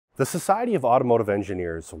The Society of Automotive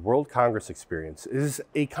Engineers World Congress Experience is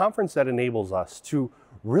a conference that enables us to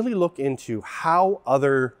really look into how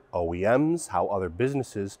other OEMs, how other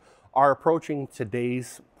businesses are approaching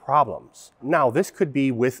today's problems. Now, this could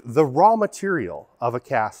be with the raw material of a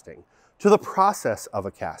casting, to the process of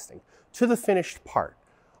a casting, to the finished part.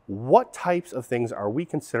 What types of things are we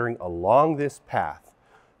considering along this path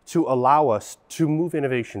to allow us to move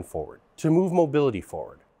innovation forward, to move mobility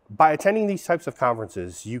forward? By attending these types of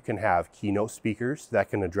conferences, you can have keynote speakers that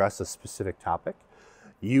can address a specific topic.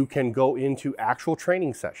 You can go into actual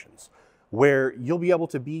training sessions where you'll be able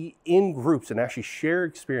to be in groups and actually share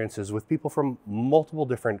experiences with people from multiple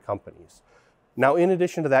different companies. Now, in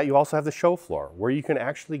addition to that, you also have the show floor where you can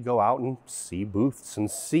actually go out and see booths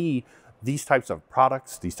and see these types of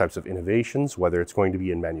products, these types of innovations, whether it's going to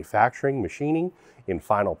be in manufacturing, machining, in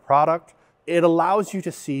final product. It allows you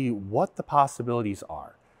to see what the possibilities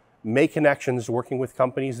are. Make connections working with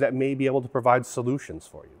companies that may be able to provide solutions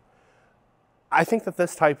for you. I think that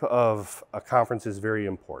this type of a conference is very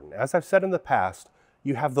important. As I've said in the past,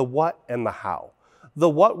 you have the what and the how. The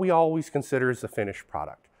what we always consider is the finished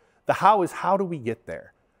product. The how is how do we get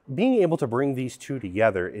there? Being able to bring these two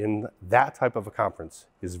together in that type of a conference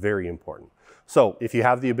is very important. So if you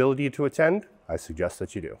have the ability to attend, I suggest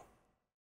that you do.